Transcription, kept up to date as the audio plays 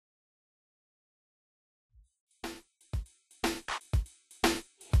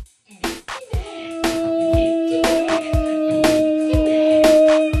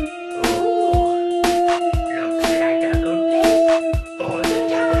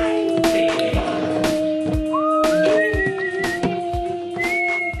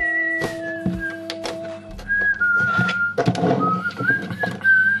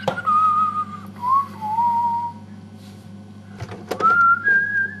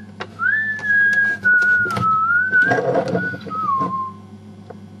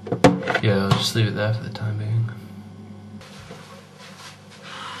just leave it there for the time being.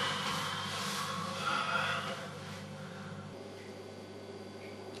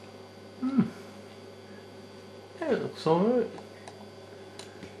 Yeah, it looks alright.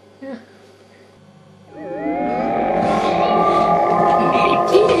 Yeah.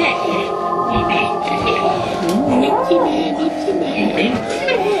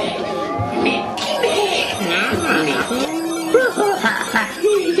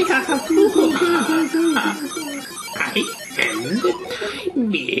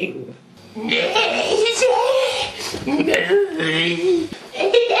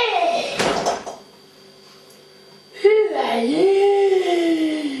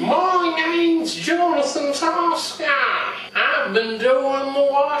 My name's Jonathan Tasker. I've been doing the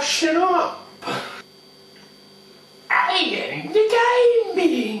washing up. I am the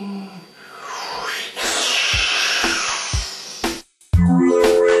gaming.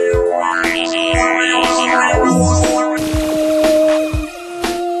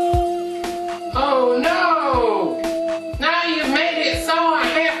 Oh no! Now you've made it so I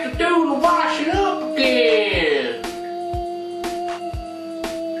have to do the washing up again.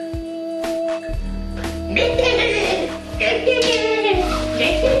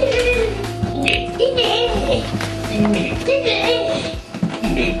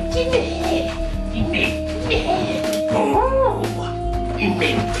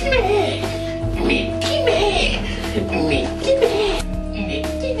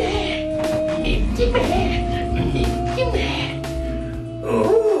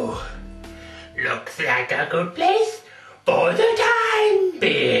 Oh, looks like a good place for the time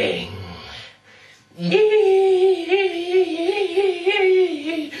being.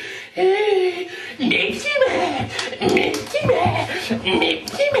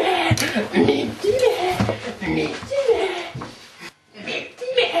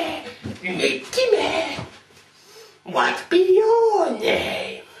 What be your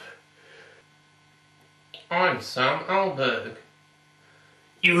name? I'm Sam Alberg.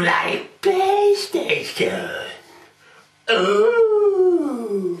 You like PlayStation?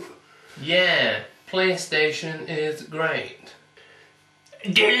 Ooh. Yeah, PlayStation is great.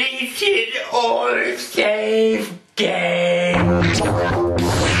 Deleted all save games.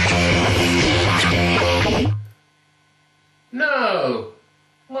 No!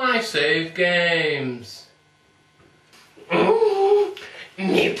 Why save games?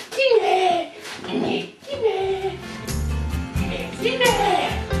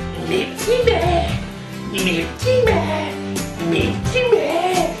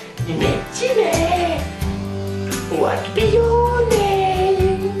 What be your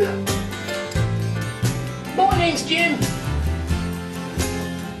name? My name's Jim.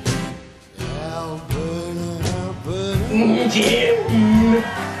 Jim.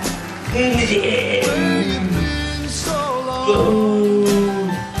 Oh,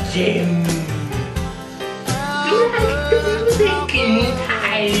 Jim. You like music in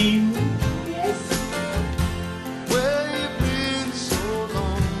time? Yes.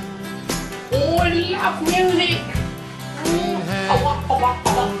 Oh, I love music.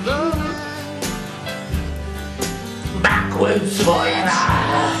 Backwards forever.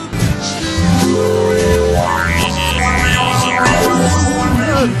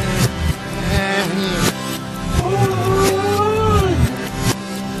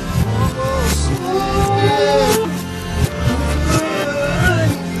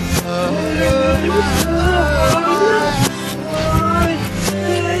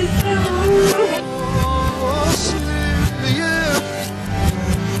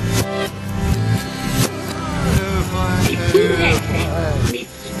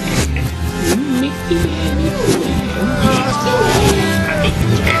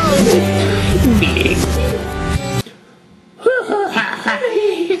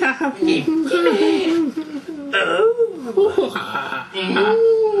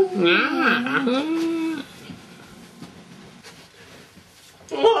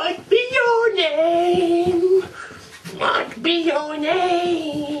 What be your name? What be your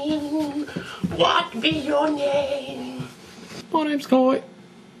name? What be your name? My name's Guy.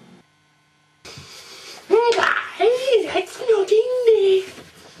 Guys, that's not English.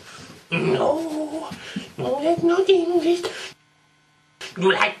 No, that's not English.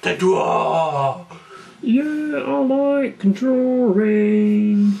 You like to draw. Yeah, I like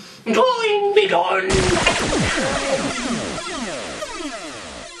drawing. Drawing begun.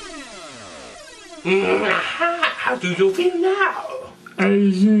 How do you feel now?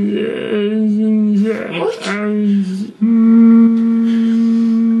 What?